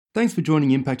Thanks for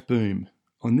joining Impact Boom.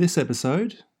 On this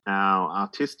episode, our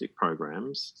artistic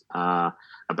programs are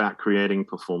about creating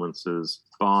performances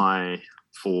by,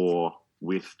 for,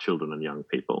 with children and young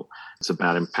people. It's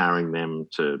about empowering them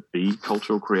to be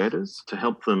cultural creators, to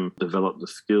help them develop the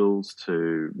skills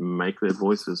to make their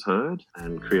voices heard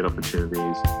and create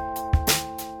opportunities.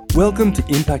 welcome to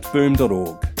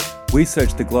impactboom.org. We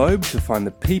search the globe to find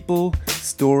the people,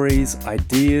 stories,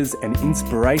 ideas, and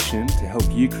inspiration to help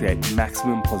you create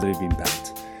maximum positive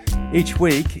impact. Each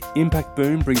week, Impact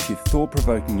Boom brings you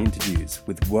thought-provoking interviews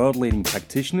with world-leading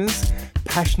practitioners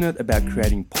passionate about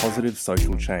creating positive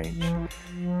social change.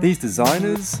 These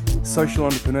designers, social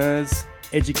entrepreneurs,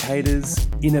 educators,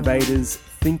 innovators,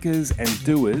 thinkers, and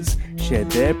doers share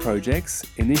their projects,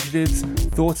 initiatives,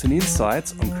 thoughts, and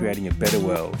insights on creating a better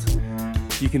world.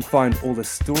 You can find all the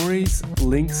stories,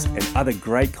 links, and other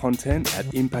great content at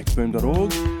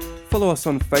impactboom.org. Follow us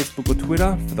on Facebook or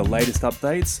Twitter for the latest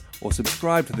updates, or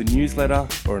subscribe to the newsletter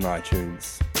or on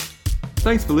iTunes.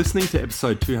 Thanks for listening to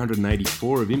episode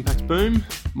 284 of Impact Boom.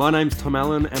 My name's Tom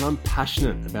Allen, and I'm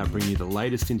passionate about bringing you the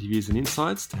latest interviews and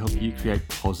insights to help you create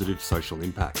positive social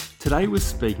impact. Today we're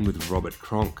speaking with Robert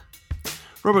Cronk.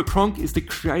 Robert Cronk is the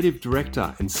creative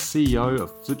director and CEO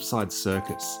of Flipside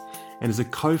Circus, and is a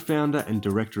co-founder and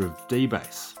director of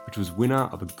D-Base, which was winner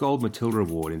of a Gold Matilda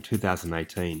Award in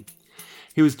 2018.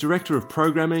 He was director of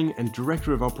programming and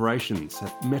director of operations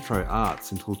at Metro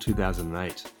Arts until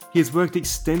 2008. He has worked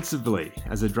extensively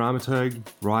as a dramaturg,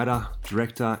 writer,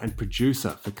 director and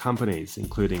producer for companies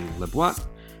including Le Boîte,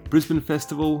 Brisbane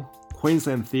Festival,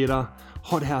 Queensland Theatre,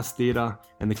 Hot House Theatre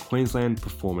and the Queensland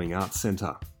Performing Arts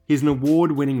Centre. He's an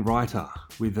award-winning writer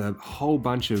with a whole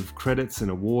bunch of credits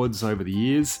and awards over the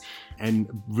years, and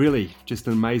really just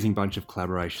an amazing bunch of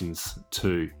collaborations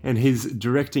too. And his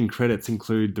directing credits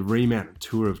include the remount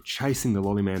tour of Chasing the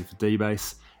Lollyman for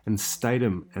D-Base and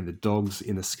Statham and the Dogs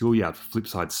in the Schoolyard for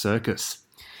Flipside Circus.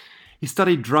 He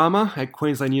studied drama at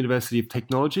Queensland University of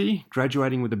Technology,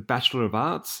 graduating with a Bachelor of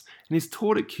Arts, and he's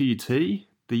taught at QUT,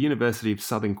 the University of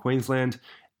Southern Queensland,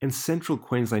 and Central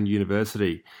Queensland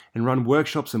University, and run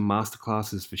workshops and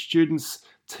masterclasses for students,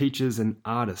 teachers and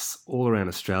artists all around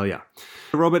Australia.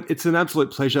 Robert, it's an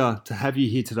absolute pleasure to have you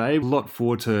here today. A lot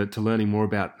forward to learning more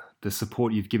about the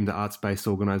support you've given to arts-based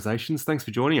organisations. Thanks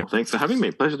for joining us. Thanks for having me.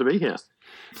 Pleasure to be here.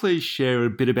 Please share a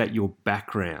bit about your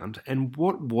background and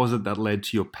what was it that led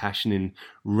to your passion in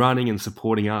running and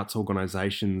supporting arts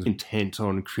organisations intent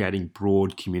on creating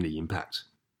broad community impact?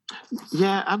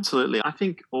 Yeah, absolutely. I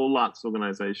think all arts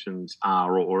organisations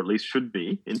are, or at least should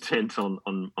be, intent on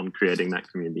creating that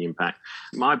community impact.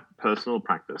 My personal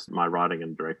practice, my writing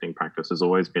and directing practice has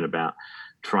always been about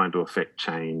trying to affect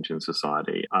change in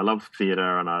society. I love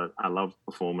theatre and I love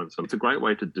performance. And it's a great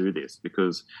way to do this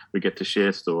because we get to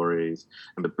share stories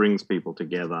and it brings people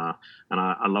together. And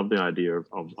I love the idea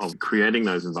of creating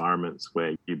those environments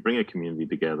where you bring a community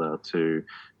together to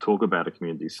talk about a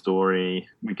community story.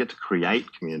 We get to create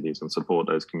communities and support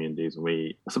those communities. And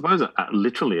we, I suppose,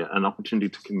 literally an opportunity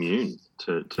to commune,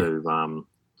 to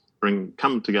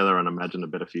come together and imagine a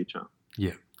better future.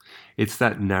 Yeah. It's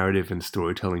that narrative and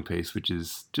storytelling piece which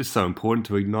is just so important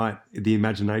to ignite the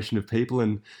imagination of people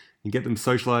and get them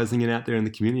socialising and out there in the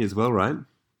community as well, right?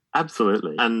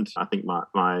 Absolutely. And I think my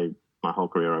whole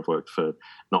career I've worked for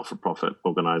not-for-profit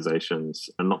organisations,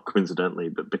 and not coincidentally,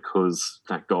 but because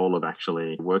that goal of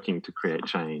actually working to create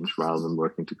change rather than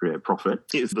working to create profit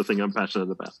is the thing I'm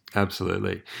passionate about.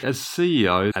 Absolutely. As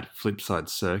CEO at Flipside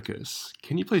Circus,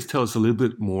 can you please tell us a little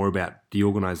bit more about the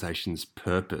organisation's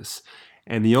purpose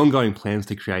and the ongoing plans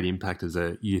to create impact as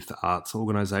a youth arts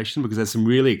organisation? Because there's some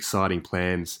really exciting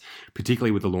plans,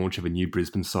 particularly with the launch of a new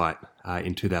Brisbane site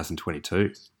in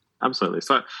 2022. Absolutely.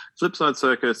 So Flipside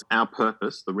Circus, our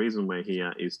purpose, the reason we're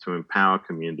here is to empower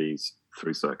communities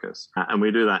through circus. And we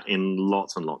do that in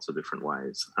lots and lots of different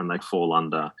ways. And they fall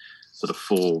under sort of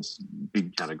four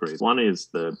big categories. One is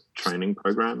the training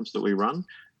programs that we run.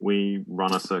 We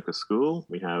run a circus school.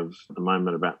 We have at the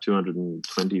moment about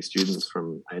 220 students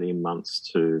from 18 months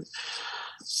to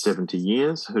 70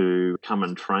 years who come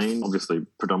and train, obviously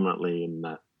predominantly in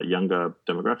that younger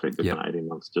demographic of 18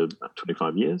 months to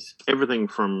 25 years. Everything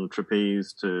from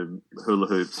trapeze to hula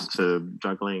hoops to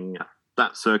juggling.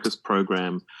 That circus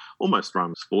program almost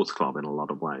runs a sports club in a lot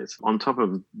of ways. On top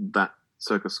of that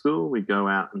circus school, we go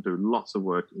out and do lots of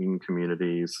work in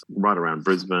communities right around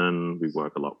Brisbane. We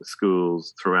work a lot with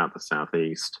schools throughout the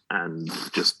southeast, and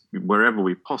just wherever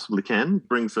we possibly can,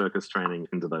 bring circus training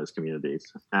into those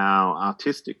communities. Our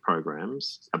artistic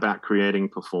programs about creating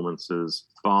performances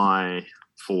by,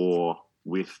 for,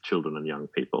 with children and young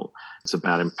people. It's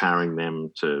about empowering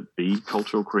them to be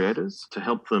cultural creators, to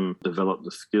help them develop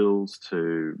the skills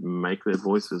to make their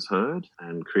voices heard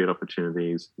and create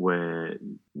opportunities where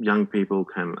young people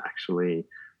can actually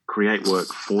create work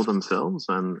for themselves,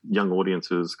 and young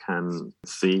audiences can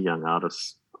see young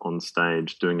artists on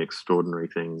stage doing extraordinary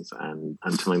things and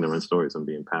telling their own stories and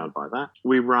be empowered by that.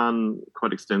 We run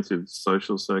quite extensive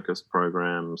social circus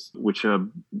programs, which are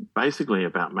basically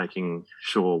about making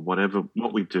sure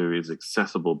what we do is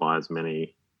accessible by as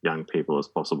many young people as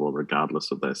possible,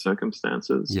 regardless of their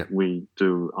circumstances. Yep. We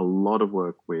do a lot of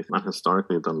work with, and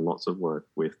historically have done lots of work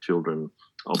with children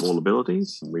of all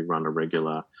abilities. We run a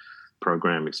regular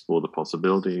program, Explore the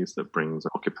Possibilities, that brings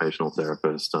an occupational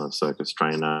therapist, a circus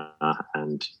trainer,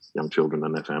 and young children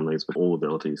and their families with all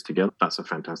abilities together. That's a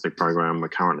fantastic program. We're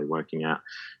currently working out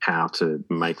how to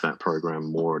make that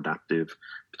program more adaptive,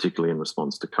 particularly in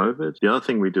response to COVID. The other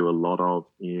thing we do a lot of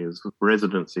is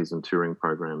residencies and touring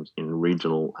programs in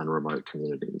regional and remote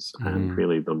communities. And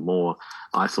really, the more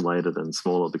isolated and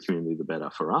smaller the community, the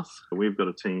better for us. We've got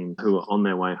a team who are on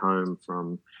their way home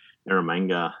from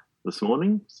Eromanga this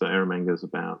morning. So Eromanga is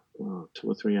about 2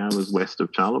 or 3 hours west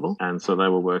of Charleville. And so they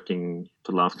were working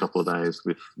for the last couple of days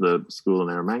with the school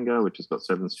in Eromanga, which has got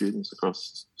 7 students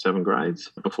across 7 grades.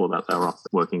 Before that, they were up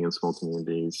working in small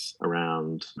communities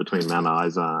around between Mount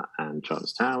Isa and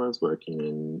Charters Towers, working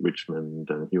in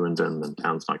Richmond and Hughenden and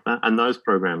towns like that. And those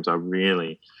programs are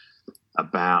really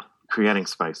about creating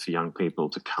space for young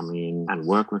people to come in and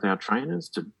work with our trainers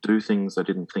to do things they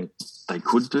didn't think they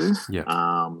could do.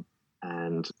 Yeah.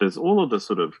 And there's all of the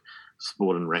sort of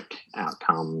sport and rec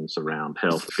outcomes around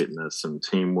health, fitness and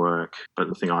teamwork. But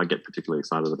the thing I get particularly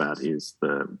excited about is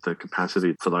the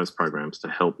capacity for those programs to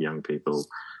help young people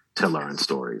tell their own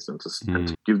stories and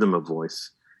to give them a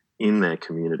voice in their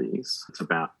communities. It's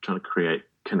about trying to create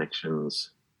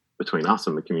connections between us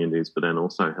and the communities, but then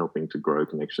also helping to grow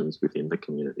connections within the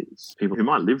communities. People who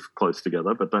might live close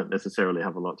together but don't necessarily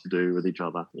have a lot to do with each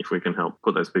other. If we can help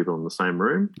put those people in the same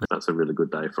room, that's a really good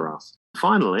day for us.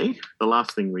 Finally, the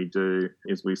last thing we do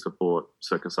is we support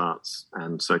circus arts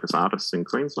and circus artists in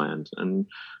Queensland. And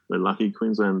we're lucky,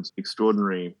 Queensland's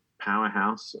extraordinary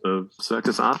powerhouse of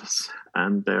circus artists,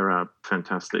 and they're a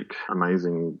fantastic,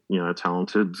 amazing,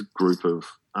 talented group of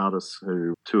artists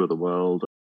who tour the world.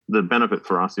 The benefit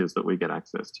for us is that we get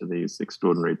access to these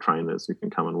extraordinary trainers who can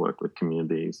come and work with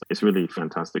communities. It's really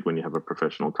fantastic when you have a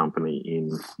professional company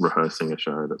in rehearsing a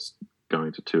show that's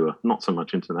going to tour, not so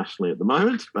much internationally at the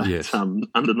moment, but yes.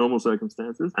 Under normal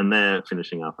circumstances. And they're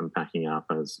finishing up and packing up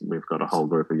as we've got a whole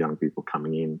group of young people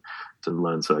coming in to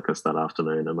learn circus that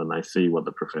afternoon. And when they see what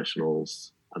the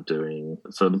professionals are doing,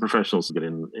 so the professionals get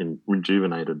in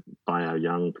rejuvenated by our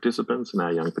young participants, and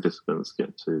our young participants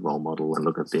get to role model and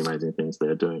look at the amazing things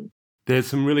they're doing. There's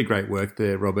some really great work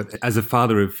there, Robert. As a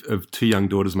father of 2 young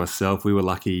daughters myself, we were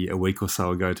lucky a week or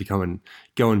so ago to go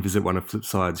and visit one of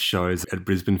Flipside's shows at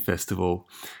Brisbane Festival.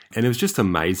 And it was just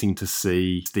amazing to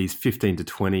see these 15 to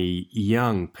 20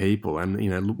 young people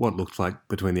and, what looked like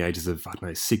between the ages of,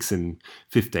 6 and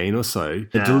 15 or so,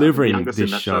 delivering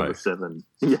this show. 7.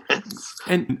 Yes.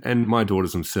 And my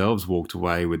daughters themselves walked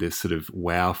away with this sort of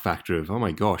wow factor of, oh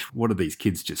my gosh, what do these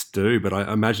kids just do? But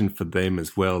I imagine for them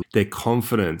as well, their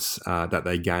confidence that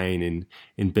they gain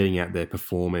in being out there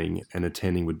performing and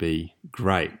attending would be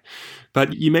great.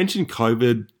 But you mentioned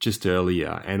COVID just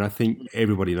earlier, and I think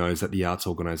everybody knows that the arts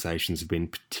organisations have been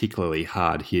particularly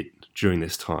hard hit during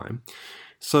this time.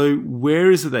 So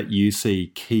where is it that you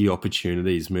see key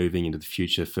opportunities moving into the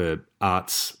future for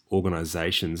arts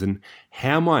organisations, and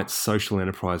how might social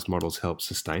enterprise models help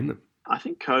sustain them? I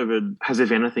think COVID has,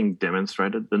 if anything,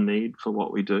 demonstrated the need for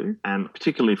what we do, and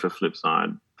particularly for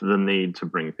Flipside, the need to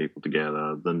bring people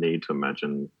together, the need to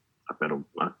imagine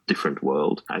a different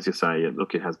world. As you say,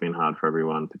 look, it has been hard for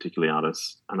everyone, particularly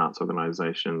artists and arts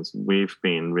organisations. We've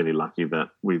been really lucky that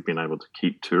we've been able to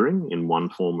keep touring in one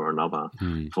form or another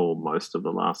for most of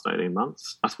the last 18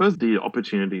 months. I suppose the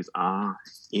opportunities are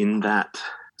in that,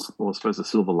 or I suppose the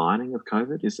silver lining of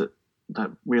COVID is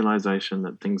that realisation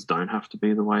that things don't have to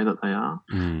be the way that they are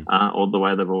or the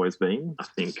way they've always been. I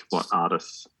think what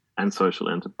artists and social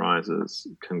enterprises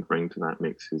can bring to that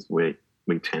mix is we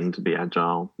tend to be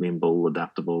agile, nimble,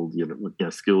 adaptable,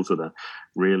 skills that are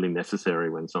really necessary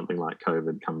when something like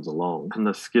COVID comes along. And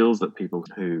the skills that people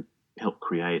who help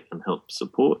create and help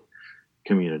support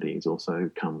communities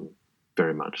also come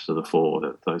very much to the fore.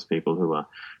 That those people who are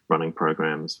running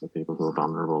programs for people who are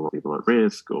vulnerable, or people at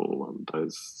risk, or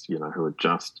those, who are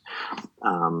just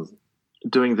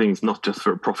doing things not just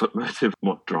for a profit motive.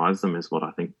 What drives them is what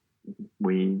I think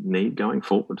we need going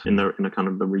forward in a kind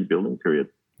of the rebuilding period.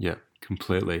 Yeah.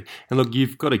 Completely. And look,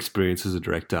 you've got experience as a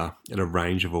director at a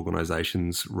range of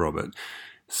organisations, Robert.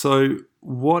 So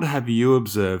what have you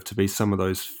observed to be some of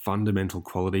those fundamental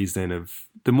qualities then of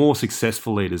the more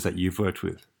successful leaders that you've worked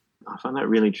with? I find that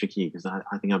really tricky because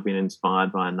I think I've been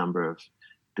inspired by a number of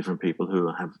different people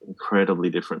who have incredibly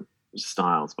different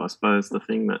styles. But I suppose the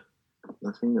thing that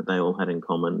they all had in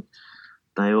common,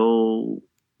 they all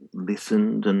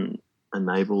listened and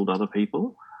enabled other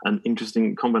people. An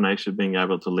interesting combination of being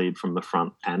able to lead from the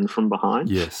front and from behind.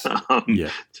 Yes. To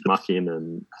muck in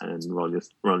and roll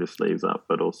your sleeves up,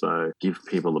 but also give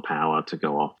people the power to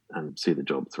go off and see the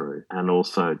job through. And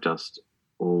also just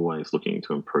always looking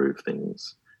to improve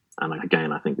things. And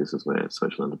again, I think this is where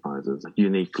social enterprises are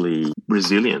uniquely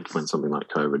resilient when something like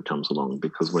COVID comes along,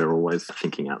 because we're always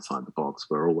thinking outside the box.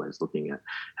 We're always looking at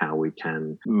how we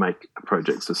can make a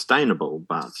project sustainable,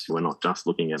 but we're not just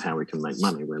looking at how we can make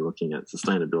money. We're looking at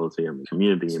sustainability and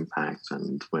community impact,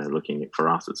 and we're looking at, for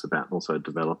us, it's about also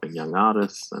developing young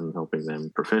artists and helping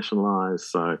them professionalise.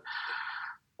 So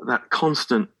that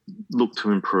constant look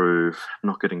to improve,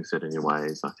 not getting set in your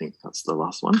ways, I think that's the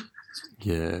last one.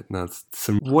 Yeah, no,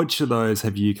 which of those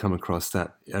have you come across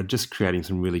that are just creating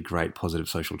some really great positive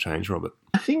social change, Robert?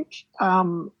 I think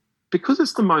because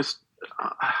it's the most...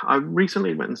 I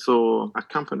recently went and saw a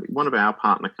company, one of our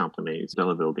partner companies,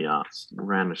 Delaville the Arts,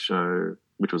 ran a show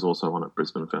which was also on at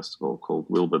Brisbane Festival called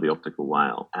Wilbur the Optical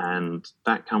Whale. And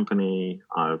that company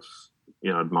I've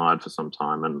admired for some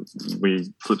time, and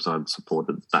Flipside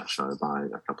supported that show by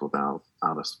a couple of our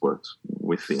artists worked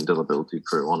with the Indelibility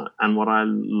crew on it. And what I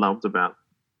loved about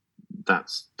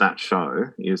that show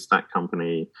is that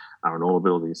company are an all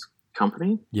abilities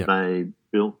company. Yep. They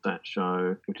built that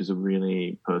show, which is a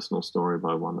really personal story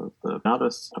by one of the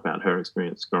artists about her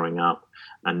experience growing up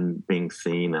and being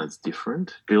seen as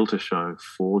different. Built a show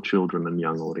for children and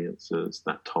young audiences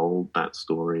that told that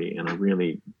story in a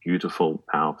really beautiful,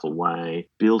 powerful way.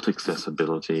 Built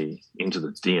accessibility into the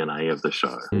DNA of the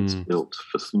show. It's built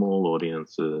for small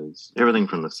audiences. Everything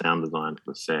from the sound design to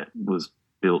the set was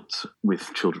built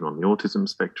with children on the autism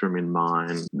spectrum in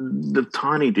mind. The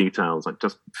tiny details, like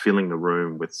just filling the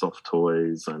room with soft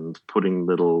toys and putting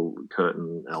little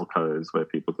curtain alcoves where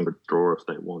people can withdraw if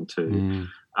they want to.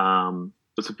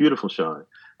 It's a beautiful show.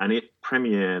 And it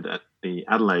premiered at the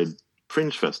Adelaide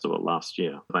Fringe Festival last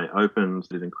year. They opened,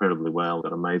 did incredibly well,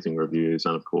 got amazing reviews,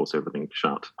 and of course everything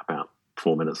shut about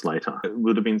 4 minutes later. It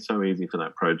would have been so easy for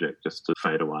that project just to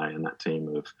fade away, and that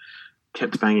team have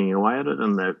kept banging away at it,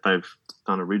 and they've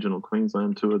done a regional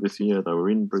Queensland tour this year. They were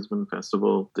in Brisbane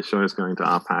Festival. The show is going to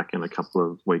RPAC in a couple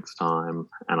of weeks' time,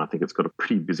 and I think it's got a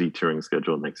pretty busy touring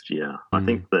schedule next year. I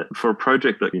think that for a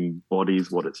project that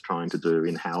embodies what it's trying to do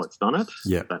in how it's done it,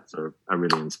 that's a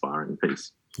really inspiring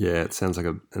piece. Yeah, it sounds like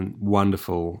a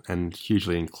wonderful and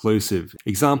hugely inclusive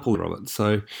example, Robert.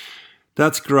 So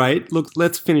that's great. Look,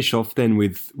 let's finish off then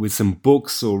with some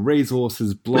books or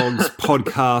resources, blogs,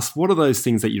 podcasts. What are those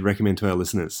things that you recommend to our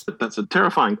listeners? That's a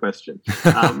terrifying question.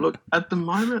 Look, at the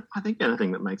moment, I think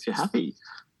anything that makes you happy.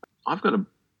 I've got a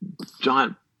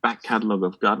giant back catalogue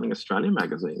of Gardening Australia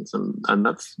magazines, and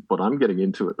that's what I'm getting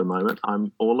into at the moment.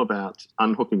 I'm all about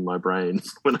unhooking my brain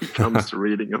when it comes to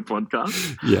reading a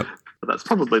podcast. Yep. But that's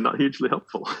probably not hugely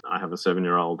helpful. I have a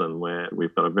 7-year-old, and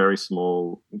we've got a very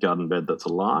small garden bed that's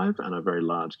alive and a very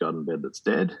large garden bed that's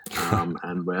dead.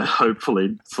 And we're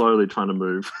hopefully slowly trying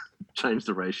to change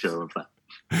the ratio of that.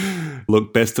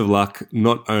 Look, best of luck,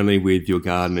 not only with your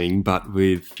gardening, but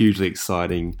with hugely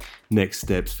exciting next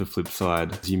steps for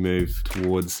Flipside as you move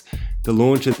towards the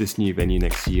launch of this new venue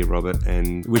next year, Robert,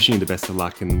 and wishing you the best of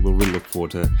luck, and we'll really look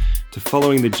forward to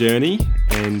following the journey,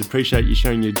 and appreciate you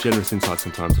sharing your generous insights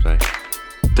and time today.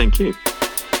 Thank you.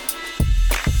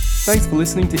 Thanks for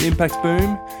listening to Impact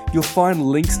Boom. You'll find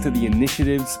links to the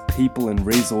initiatives, people and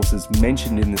resources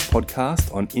mentioned in this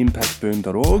podcast on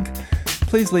impactboom.org.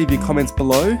 Please leave your comments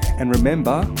below, and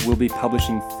remember, we'll be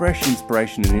publishing fresh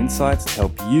inspiration and insights to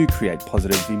help you create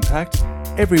positive impact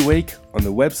every week on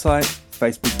the website,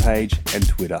 Facebook page and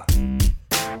Twitter.